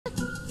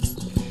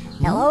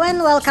Hello and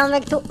welcome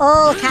back to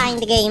All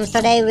Kind Games.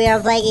 Today we are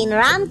playing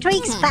Ram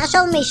Trick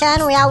Special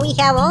Mission where we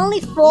have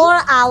only 4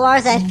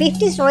 hours and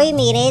 53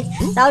 minutes.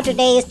 So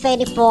today is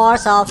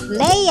 24th of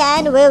May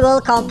and we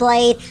will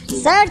complete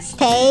 3rd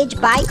stage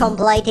by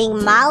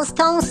completing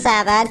milestone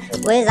 7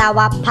 with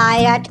our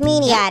pirate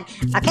minion.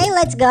 Okay,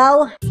 let's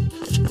go.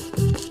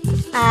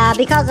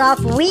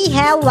 We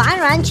have one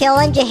run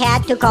challenge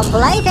ahead to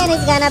complete and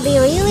it's gonna be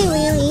really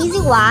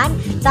easy one.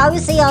 So you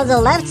see on the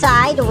left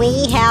side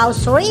we have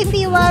 3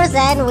 viewers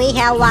and we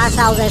have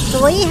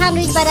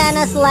 1,300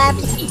 bananas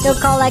left to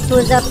collect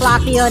with the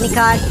fluffy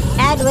unicorn,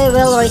 and we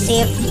will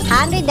receive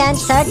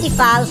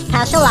 135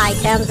 special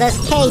items, a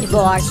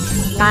skateboard.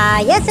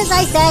 Yes, as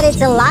I said, it's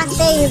the last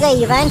day of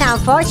the event.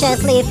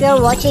 Unfortunately, if you're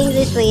watching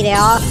this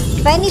video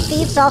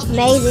 25th of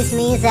May, this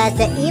means that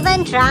the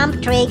event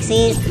Ram Tricks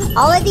is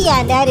already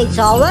ended, it's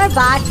over,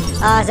 but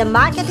the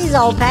market is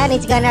open.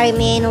 It's gonna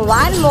remain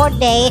one more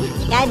day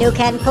and you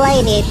can play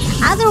it.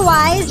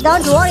 Otherwise,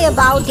 don't worry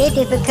about it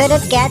if you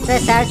couldn't get the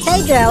 3rd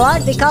stage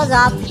reward, because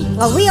of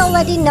we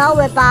already know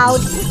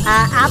about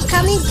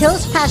upcoming 2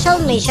 special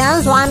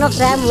missions. One of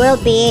them will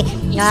be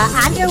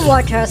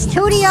underwater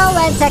studio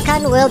and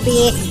second will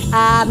be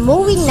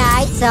movie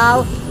night.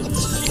 So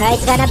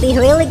it's gonna be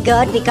really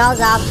good because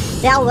of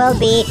there will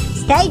be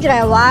stage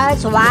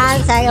rewards.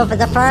 Once for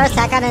the 1st,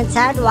 2nd and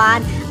 3rd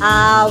one,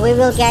 we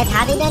will get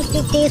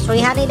 150,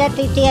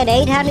 350 and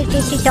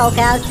 850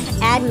 tokens,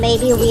 and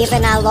maybe we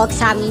even unlock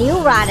some new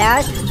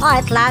runners, or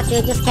at last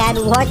you just can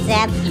watch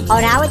them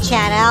on our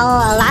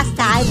channel. Last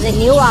time the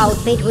new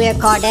outfit we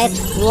recorded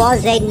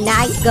was a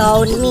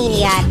Nightgown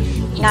Minion.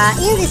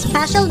 In this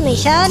special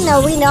mission,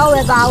 we know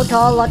about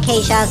all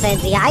locations and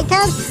the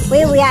items.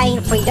 We were in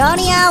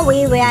Fredonia,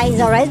 we were in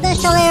the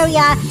residential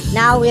area,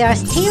 now we are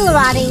still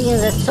running in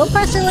the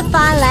Super Silly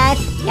Funland,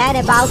 and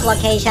about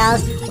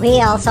locations,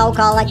 we also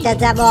collected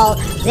them all.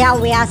 There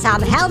we have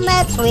some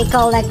helmets, we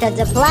collected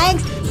the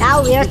planks,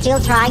 now we are still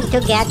trying to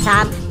get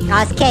some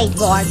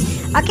skateboards.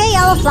 Okay,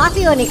 our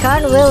fluffy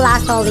unicorn will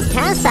last only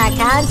 10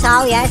 seconds,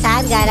 so yes,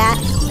 I'm gonna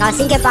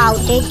think about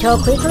it to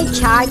quickly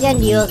charge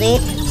and use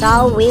it.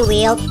 So we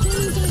will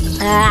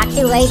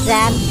activate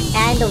them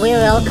and we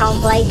will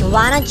complete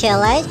one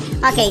challenge.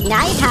 Okay,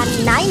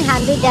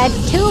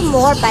 902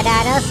 more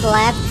bananas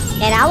left,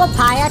 and our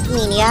pirate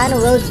minion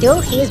will do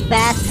his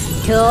best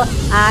to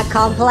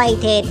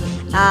complete it.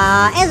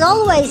 As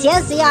always,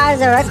 yes, they are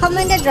the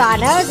recommended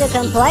runners. You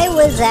can play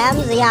with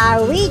them. They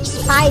are Witch,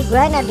 Spy,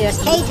 Grenadier,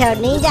 Skater,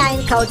 Ninja,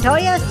 and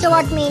Tutorial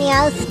Steward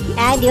minions,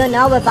 and you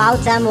know about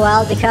them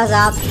well because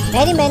of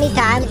many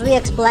times we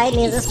explain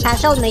in the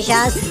special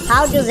missions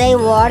how do they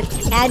work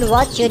and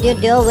what should you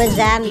do with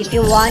them if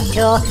you want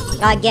to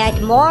get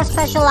more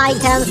special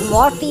items,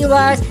 more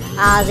viewers,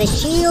 the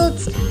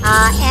shields,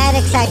 and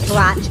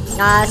etc.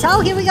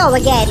 So here we go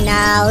again.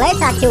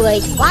 Let's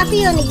activate fluffy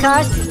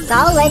unicorns.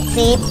 So let's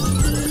see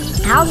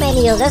how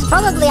many users.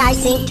 Probably I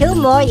think 2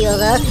 more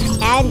users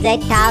and the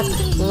task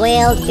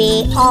will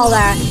be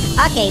over.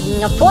 Okay,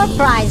 4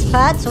 prize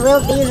pots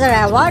will be the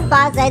reward,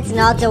 but that's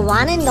not the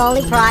one and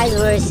only prize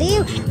we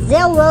receive.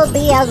 There will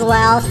be as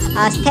well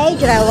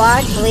stage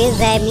rewards with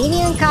the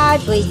Minion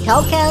cards, with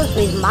tokens,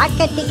 with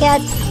market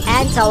tickets,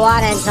 and so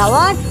on and so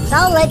on.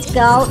 So let's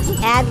go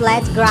and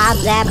let's grab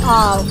them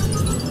all.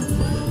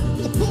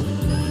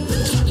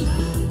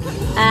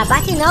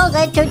 But you know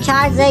that to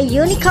charge the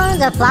unicorn,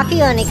 the fluffy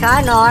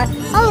unicorn, or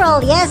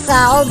overall, yes,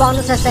 all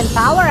bonuses and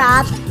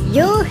power-ups,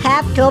 you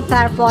have to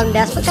perform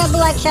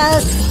despicable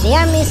actions,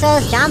 near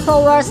misses, jump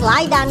overs,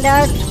 slide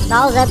unders.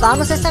 So the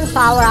bonuses and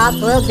power-ups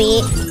will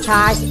be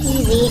charged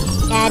easy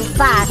and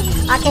fast.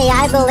 Okay,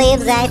 I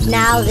believe that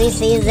now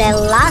this is the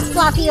last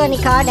fluffy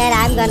unicorn and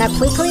I'm gonna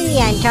quickly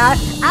re-enter.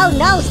 Oh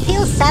no,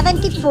 still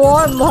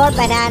 74 more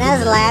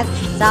bananas left.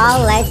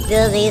 So let's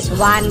do this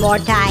one more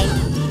time.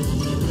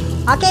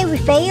 Okay, we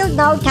failed.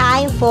 No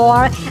time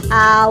for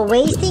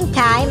wasting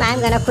time. I'm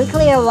gonna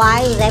quickly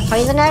revive the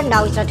prisoner.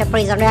 No, it's not a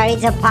prisoner,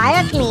 it's a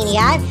pirate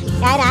minion.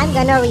 And I'm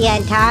gonna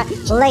re-enter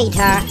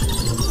later.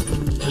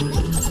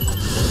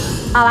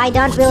 Oh, I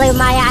don't believe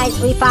my eyes.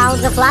 We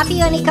found the fluffy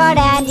unicorn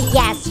and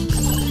yes,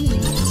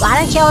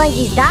 one challenge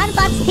is done,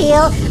 but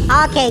still.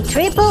 Okay,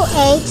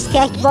 888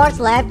 skateboards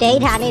left,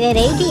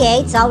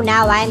 888. So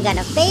now I'm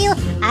gonna fail.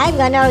 I'm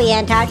gonna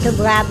re-enter to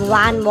grab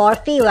one more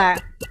viewer.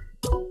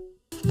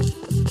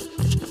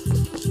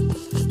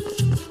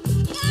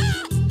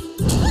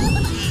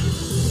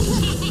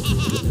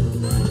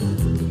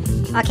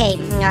 Okay,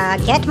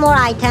 get more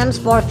items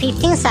for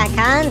 15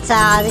 seconds.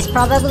 This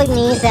probably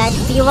means that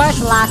viewers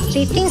last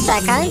 15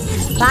 seconds,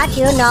 but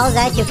you know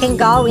that you can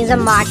go in the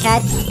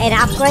market and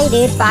upgrade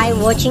it by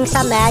watching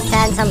some ads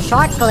and some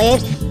short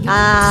clips.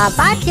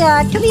 But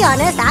to be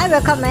honest, I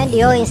recommend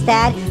you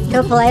instead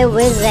to play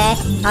with the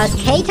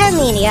Skater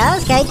minion.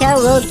 Skater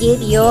will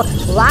give you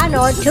 1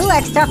 or 2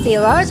 extra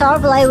viewers, or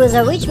play with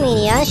the Witch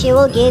minion. She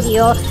will give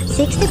you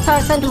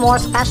 60% more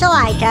special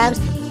items,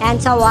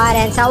 and so on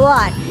and so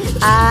on.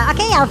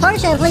 Okay,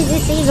 unfortunately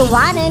this is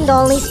one and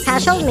only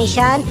special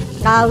mission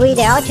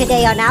video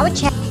today on our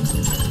channel.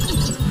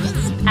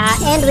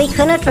 and we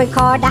couldn't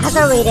record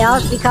other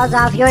videos because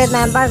of, you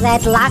remember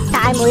that last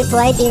time we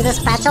played in the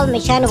special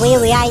mission, we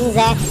were in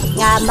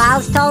the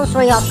milestone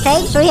 3 of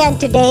stage 3, and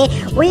today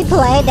we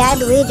played and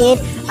we did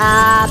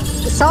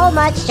so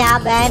much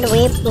job and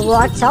we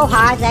worked so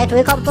hard that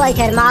we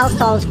completed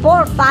milestones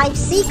 4, 5,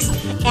 6,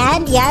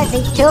 and yes,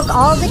 it took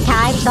all the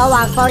time. So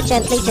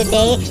unfortunately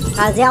today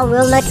there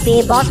will not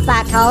be boss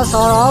battles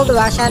or old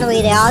version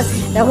videos.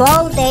 The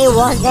whole day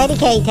was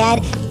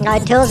dedicated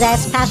to the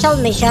special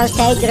mission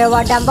stage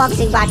reward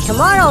unboxing. But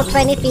tomorrow,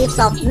 25th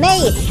of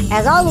May,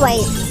 as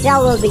always, there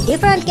will be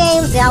different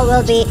games. There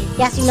will be,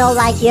 yes, you know,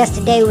 like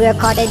yesterday we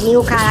recorded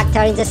new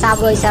character in the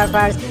Subway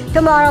Surfers.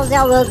 Tomorrow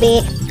there will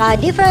be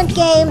different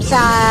games,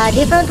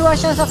 different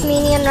versions of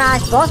Minion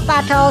Rush, boss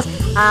battles,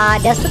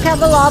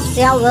 Despicable Ops.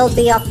 There will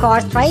be, of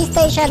course, train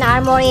station,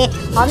 armory,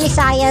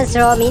 omniscience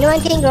room,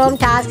 inventing room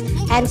tasks,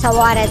 and so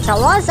on and so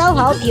on. So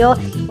hope you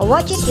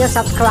watch it, you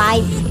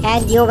subscribe,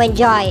 and you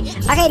enjoy.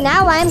 Okay,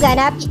 now I'm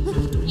gonna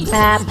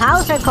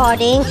pause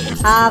recording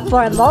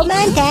for a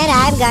moment, and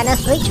I'm gonna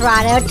switch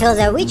rather to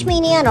the Witch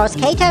Minion or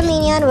Skater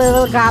Minion. We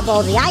will grab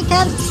all the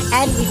items,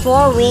 and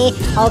before we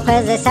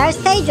open the third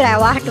stage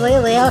reward, we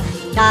will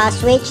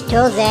switch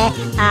to the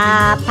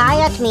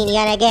Pirate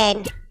Minion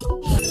again.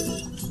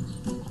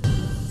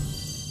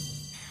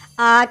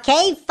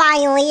 Okay,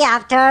 finally,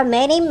 after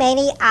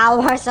many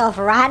hours of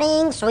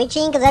running,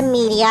 switching the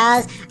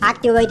medias,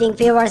 activating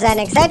viewers and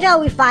etc.,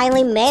 we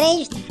finally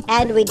managed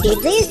and we did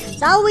this.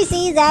 So we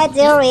see that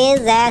there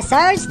is a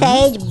third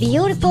stage,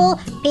 beautiful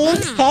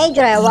pink stage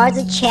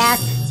rewards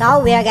chest. So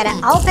we are gonna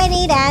open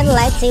it and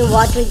let's see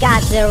what we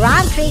got. The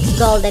Ram Tricks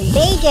Golden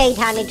Page,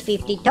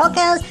 850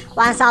 tokens,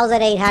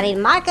 1800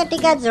 market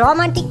tickets,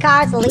 romantic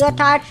cards,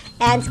 leotard,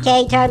 and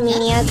Skater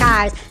Minion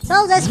cards.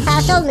 So the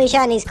special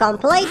mission is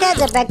completed.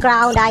 The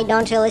background I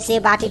don't really see,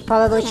 but it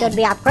probably should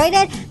be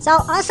upgraded. So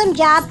awesome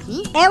job,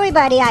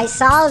 everybody. I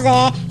saw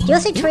the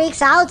juicy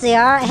tricks out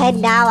there,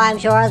 and now I'm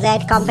sure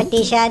that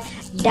competition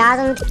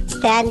doesn't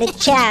stand a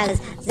chance.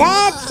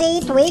 That's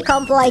it, we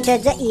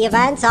completed the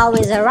event. So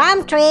with the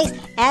Ram Tricks,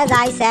 as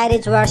I said,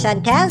 it's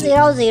version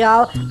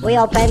 10.00. We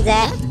opened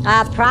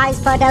the prize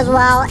pot as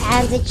well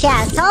and the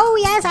chest. So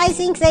yes, I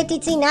think that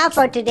it's enough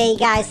for today,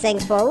 guys.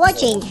 Thanks for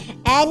watching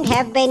and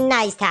have a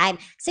nice time.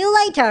 See you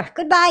later.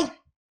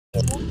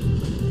 Goodbye.